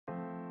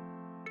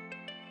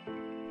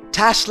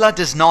Tesla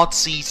does not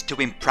cease to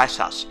impress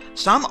us.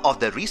 Some of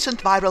the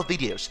recent viral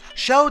videos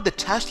showed the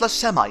Tesla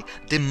Semi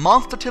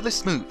demonstratively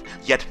smooth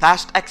yet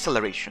fast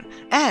acceleration,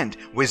 and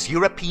with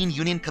European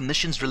Union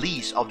Commission's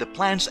release of the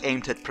plans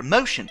aimed at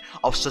promotion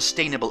of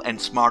sustainable and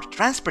smart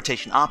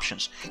transportation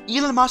options,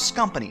 Elon Musk's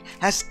company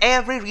has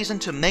every reason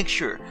to make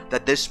sure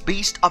that this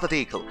beast of a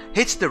vehicle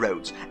hits the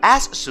roads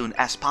as soon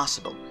as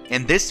possible.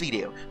 In this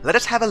video, let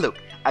us have a look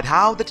at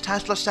how the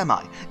Tesla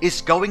Semi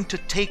is going to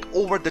take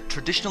over the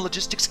traditional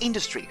logistics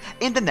industry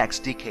in the next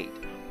decade.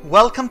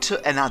 Welcome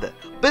to another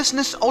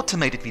business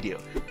automated video.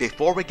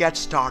 Before we get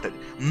started,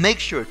 make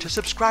sure to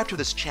subscribe to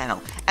this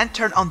channel and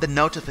turn on the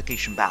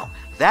notification bell.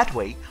 That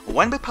way,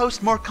 when we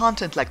post more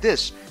content like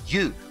this,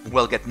 you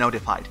will get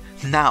notified.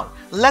 Now,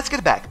 let's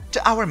get back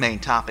to our main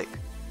topic.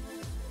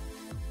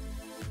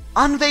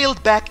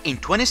 Unveiled back in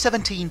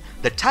 2017,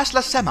 the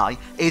Tesla Semi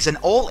is an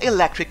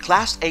all-electric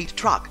Class 8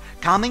 truck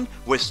coming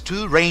with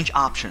two range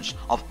options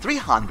of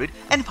 300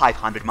 and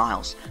 500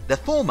 miles. The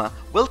former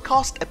will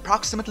cost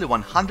approximately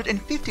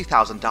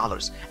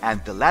 $150,000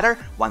 and the latter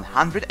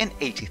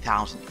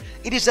 $180,000.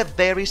 It is a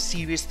very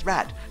serious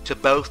threat to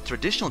both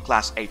traditional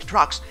Class 8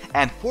 trucks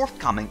and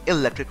forthcoming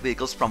electric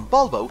vehicles from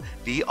Volvo,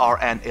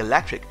 VRN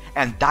Electric,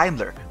 and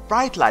Daimler,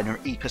 Freightliner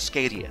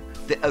e-Cascadia.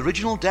 The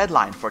original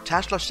deadline for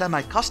Tesla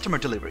Semi customer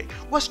delivery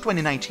was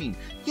 2019,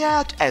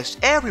 yet as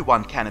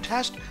everyone can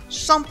attest,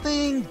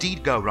 something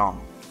did go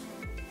wrong.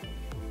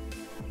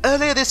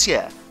 Earlier this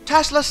year,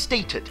 Tesla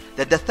stated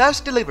that the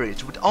first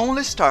deliveries would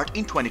only start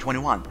in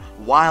 2021,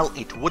 while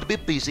it would be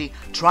busy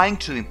trying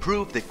to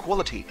improve the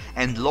quality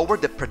and lower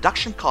the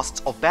production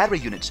costs of battery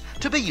units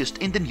to be used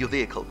in the new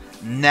vehicle.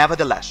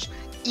 Nevertheless,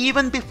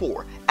 even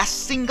before a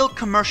single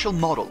commercial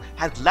model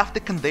had left the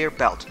conveyor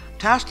belt,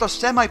 Tesla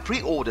Semi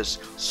pre-orders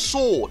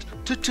soared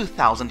to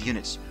 2,000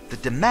 units. The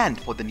demand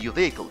for the new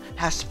vehicle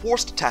has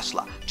forced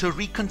Tesla to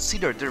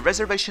reconsider the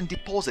reservation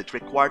deposit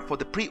required for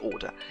the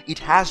pre-order. It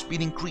has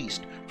been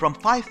increased from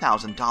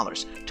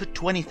 $5,000 to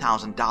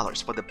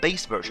 $20,000 for the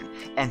base version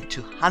and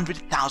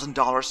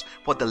 $200,000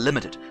 for the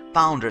limited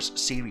Founders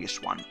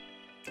Series one.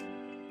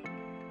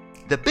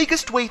 The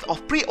biggest wave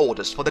of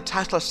pre-orders for the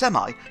Tesla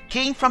Semi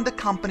came from the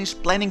companies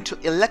planning to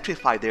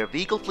electrify their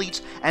vehicle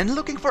fleets and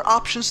looking for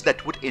options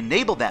that would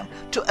enable them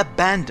to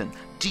abandon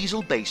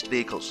diesel-based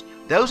vehicles.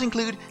 Those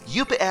include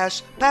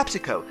UPS,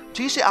 PepsiCo,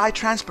 TCI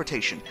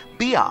Transportation,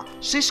 BIA,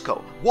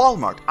 Cisco,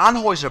 Walmart,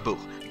 Anheuser-Busch,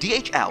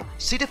 DHL,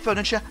 City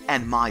Furniture,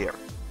 and Meyer.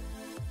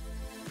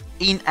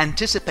 In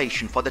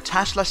anticipation for the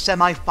Tesla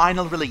Semi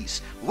final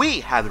release, we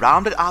have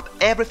rounded up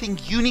everything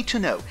you need to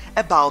know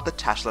about the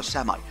Tesla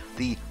Semi,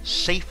 the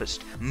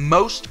safest,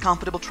 most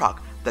comfortable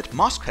truck that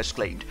Musk has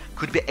claimed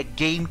could be a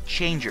game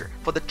changer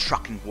for the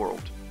trucking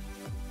world.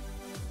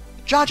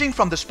 Judging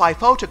from the spy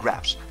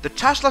photographs, the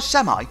Tesla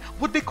Semi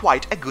would be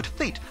quite a good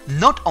fit,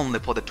 not only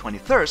for the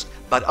 21st,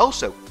 but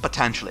also,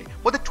 potentially,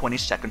 for the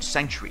 22nd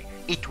century.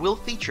 It will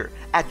feature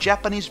a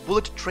Japanese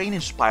bullet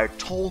train-inspired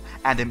tall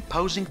and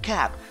imposing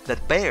cab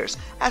that bears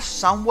a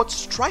somewhat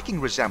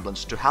striking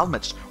resemblance to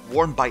helmets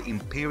worn by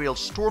Imperial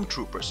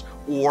stormtroopers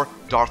or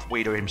Darth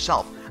Vader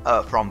himself,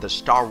 from the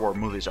Star Wars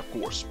movies, of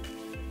course.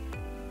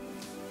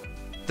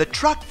 The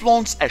truck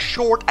flaunts a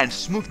short and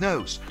smooth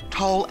nose,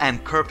 tall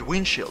and curved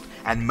windshield,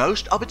 and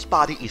most of its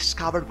body is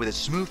covered with a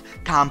smooth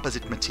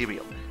composite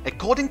material.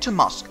 According to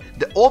Musk,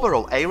 the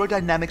overall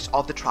aerodynamics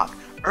of the truck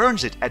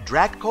earns it a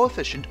drag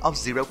coefficient of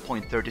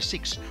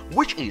 0.36,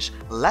 which is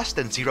less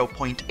than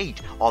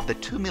 0.8 of the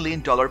 $2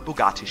 million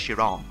Bugatti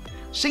Chiron.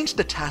 Since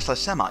the Tesla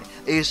Semi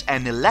is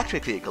an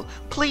electric vehicle,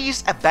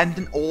 please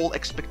abandon all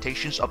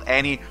expectations of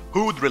any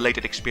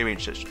hood-related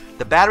experiences.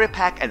 The battery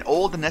pack and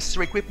all the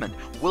necessary equipment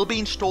will be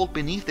installed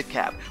beneath the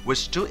cab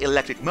with two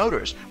electric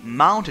motors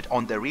mounted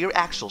on the rear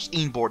axles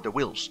inboard the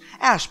wheels,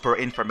 as per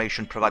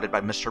information provided by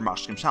Mr.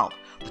 Musk himself.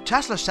 The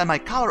Tesla Semi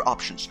color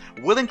options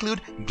will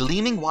include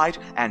gleaming white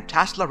and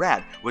Tesla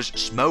red with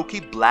smoky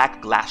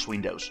black glass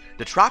windows.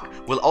 The truck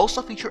will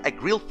also feature a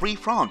grille-free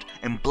front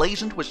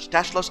emblazoned with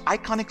Tesla's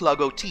iconic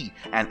logo T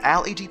and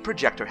LED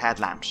projector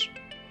headlamps.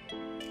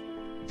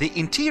 The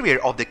interior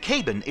of the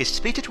cabin is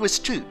fitted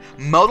with two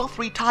Model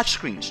 3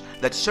 touchscreens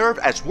that serve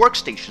as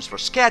workstations for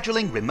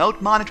scheduling,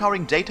 remote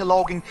monitoring, data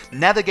logging,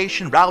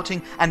 navigation,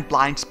 routing, and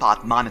blind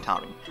spot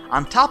monitoring.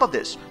 On top of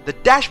this, the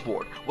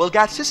dashboard will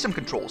get system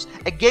controls,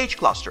 a gauge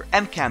cluster,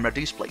 and camera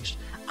displays.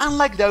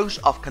 Unlike those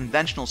of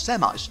conventional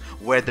semis,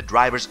 where the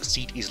driver's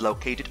seat is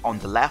located on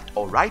the left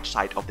or right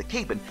side of the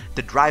cabin,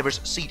 the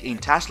driver's seat in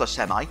Tesla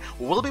Semi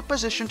will be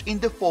positioned in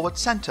the forward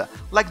center,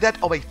 like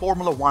that of a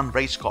Formula One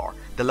race car.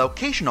 The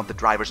location of the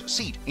driver's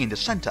seat in the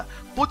center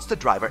puts the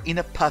driver in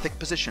a perfect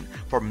position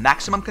for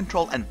maximum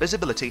control and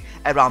visibility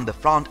around the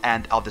front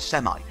end of the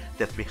Semi.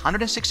 The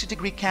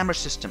 360-degree camera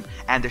system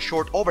and the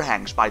short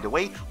overhangs, by the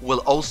way, will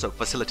also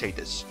facilitate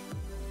this.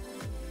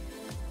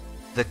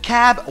 The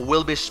cab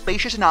will be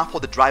spacious enough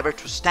for the driver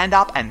to stand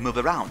up and move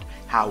around.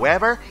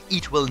 However,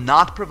 it will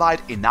not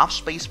provide enough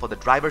space for the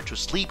driver to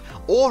sleep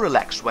or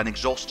relax when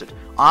exhausted.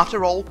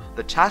 After all,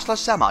 the Tesla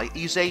Semi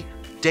is a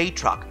day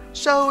truck,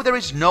 so there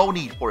is no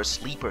need for a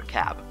sleeper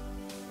cab.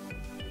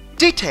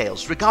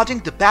 Details regarding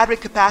the battery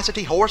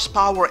capacity,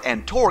 horsepower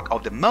and torque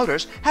of the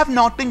motors have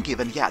not been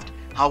given yet.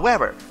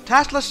 However,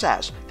 Tesla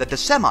says that the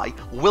Semi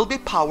will be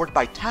powered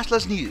by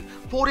Tesla's new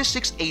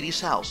 4680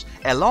 cells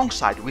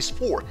alongside with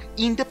 4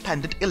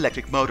 independent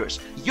electric motors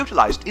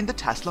utilized in the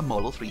Tesla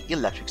Model 3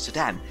 electric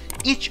sedan.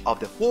 Each of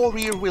the 4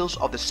 rear wheels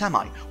of the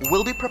Semi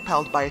will be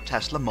propelled by a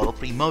Tesla Model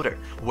 3 motor,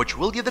 which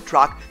will give the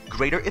truck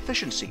greater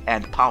efficiency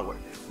and power.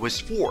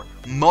 With 4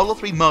 Model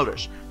 3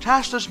 motors,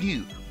 Tesla's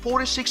new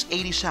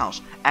 4680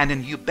 cells and a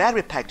new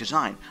battery pack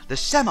design, the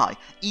Semi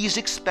is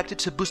expected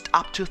to boost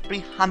up to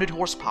 300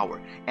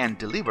 horsepower and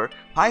deliver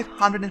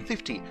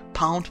 550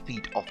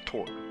 pound-feet of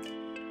torque.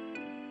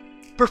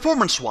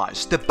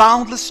 Performance-wise, the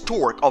boundless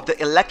torque of the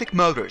electric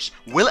motors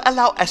will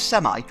allow a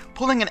Semi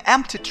pulling an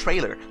empty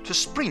trailer to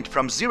sprint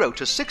from 0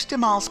 to 60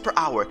 miles per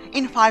hour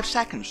in 5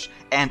 seconds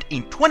and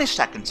in 20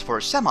 seconds for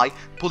a Semi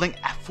pulling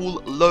a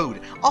full load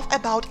of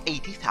about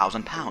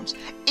 80,000 pounds.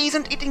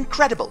 Isn't it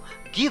incredible,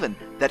 given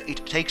that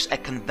it takes a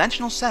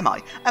conventional Semi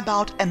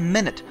about a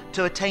minute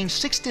to attain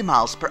 60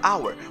 miles per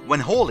hour when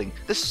hauling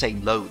the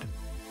same load?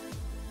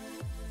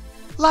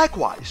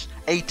 Likewise,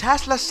 a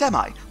Tesla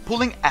Semi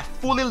pulling a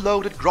fully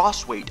loaded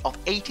gross weight of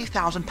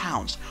 80,000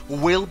 pounds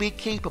will be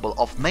capable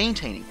of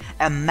maintaining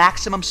a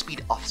maximum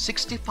speed of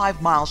 65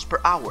 miles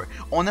per hour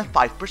on a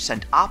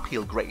 5%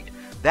 uphill grade.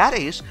 That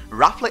is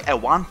roughly a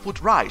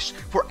 1-foot rise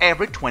for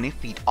every 20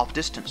 feet of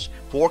distance.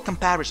 For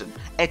comparison,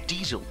 a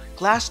diesel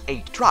Class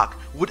 8 truck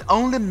would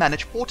only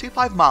manage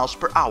 45 miles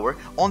per hour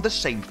on the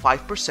same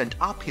 5%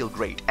 uphill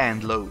grade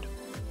and load.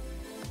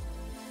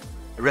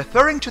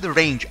 Referring to the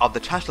range of the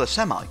Tesla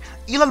Semi,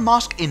 Elon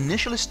Musk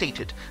initially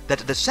stated that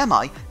the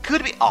Semi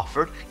could be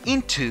offered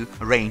in 2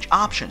 range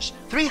options,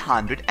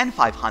 300 and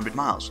 500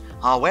 miles.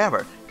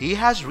 However, he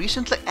has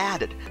recently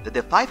added that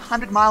the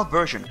 500-mile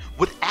version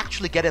would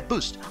actually get a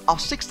boost of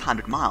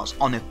 600 miles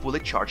on a fully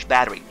charged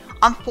battery.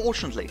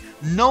 Unfortunately,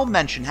 no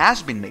mention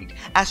has been made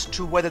as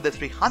to whether the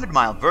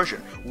 300-mile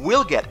version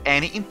will get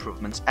any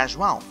improvements as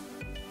well.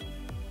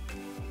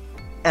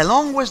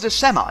 Along with the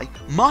Semi,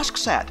 Musk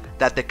said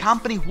that the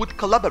company would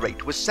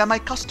collaborate with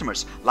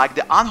Semi-customers like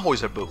the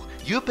Anheuser-Busch,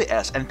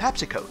 UPS and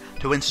PepsiCo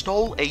to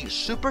install a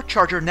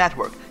supercharger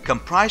network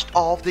comprised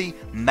of the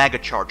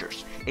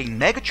megachargers. A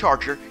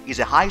megacharger is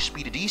a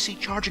high-speed DC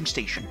charging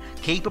station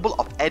capable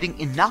of adding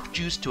enough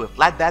juice to a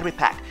flat battery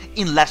pack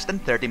in less than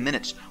 30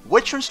 minutes,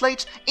 which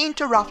translates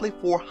into roughly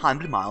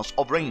 400 miles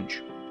of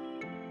range.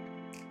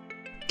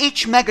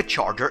 Each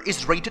megacharger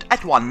is rated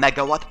at 1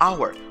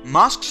 megawatt-hour.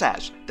 Musk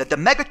says that the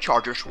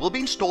megachargers will be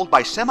installed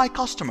by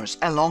Semi-customers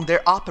along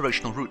their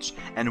operational routes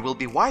and will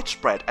be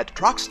widespread at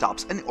truck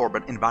stops and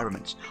urban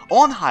environments.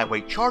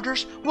 On-highway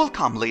chargers will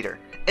come later.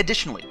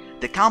 Additionally,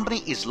 the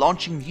company is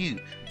launching new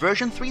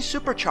version 3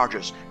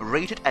 superchargers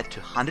rated at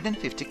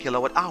 250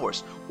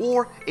 kilowatt-hours,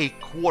 or a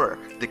quarter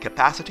the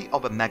capacity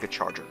of a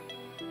megacharger.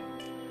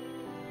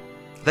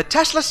 The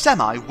Tesla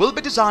Semi will be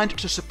designed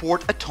to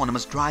support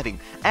autonomous driving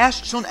as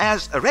soon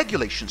as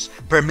regulations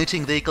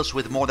permitting vehicles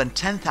with more than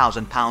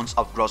 10,000 pounds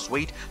of gross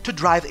weight to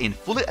drive in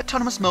fully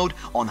autonomous mode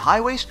on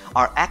highways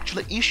are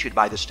actually issued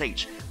by the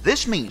states.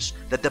 This means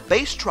that the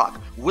base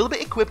truck will be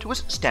equipped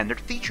with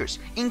standard features,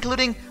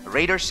 including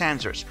radar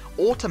sensors,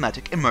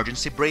 automatic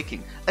emergency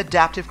braking,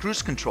 adaptive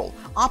cruise control,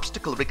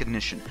 obstacle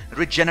recognition,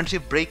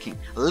 regenerative braking,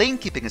 lane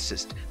keeping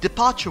assist,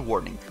 departure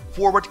warning,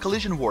 forward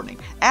collision warning,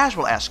 as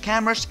well as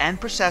cameras and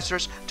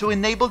processors to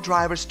enable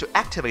drivers to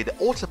activate the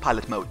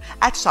autopilot mode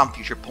at some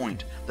future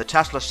point. The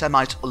Tesla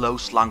Semi's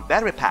low-slung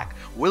battery pack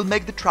will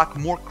make the truck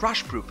more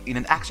crash-proof in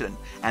an accident,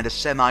 and the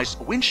Semi's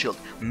windshield,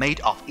 made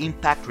of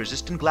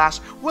impact-resistant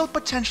glass, will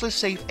potentially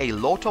save a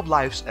lot of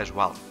lives as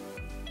well.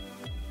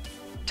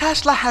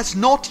 Tesla has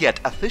not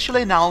yet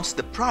officially announced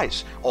the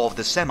price of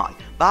the Semi,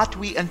 but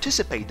we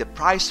anticipate the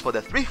price for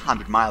the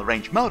 300-mile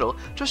range model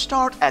to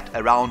start at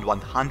around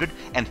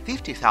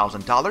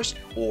 $150,000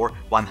 or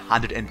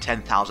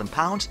 110,000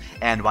 pounds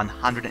and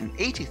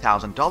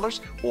 $180,000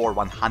 or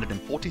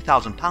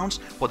 140,000 pounds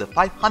for the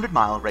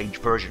 500-mile range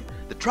version.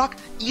 The truck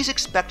is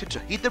expected to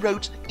hit the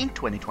roads in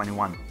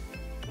 2021.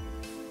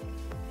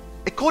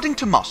 According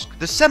to Musk,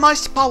 the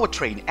Semi's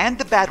powertrain and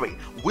the battery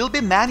will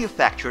be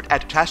manufactured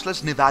at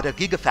Tesla's Nevada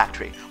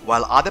Gigafactory,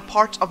 while other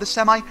parts of the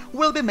Semi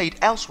will be made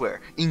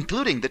elsewhere,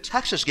 including the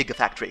Texas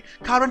Gigafactory,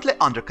 currently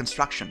under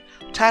construction.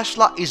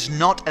 Tesla is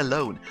not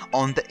alone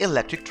on the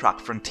electric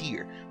truck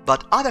frontier,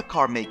 but other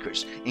car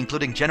makers,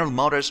 including General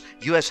Motors,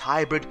 US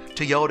Hybrid,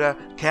 Toyota,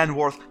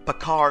 Kenworth,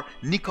 Packard,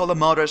 Nikola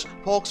Motors,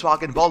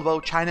 Volkswagen,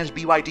 Volvo, China's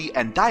BYD,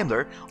 and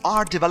Daimler,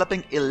 are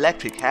developing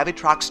electric heavy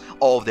trucks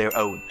of their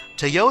own.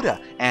 Toyota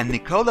and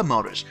Nikola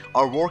Motors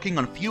are working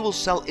on fuel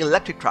cell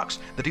electric trucks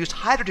that use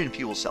hydrogen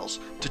fuel cells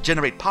to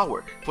generate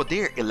power for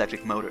their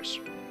electric motors.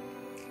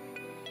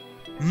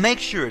 Make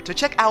sure to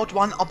check out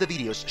one of the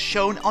videos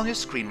shown on your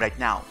screen right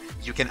now.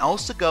 You can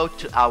also go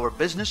to our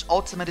Business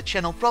Automated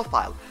channel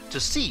profile to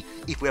see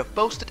if we have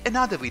posted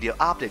another video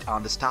update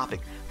on this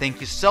topic. Thank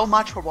you so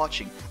much for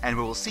watching, and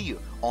we will see you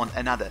on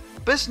another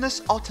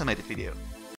Business Automated video.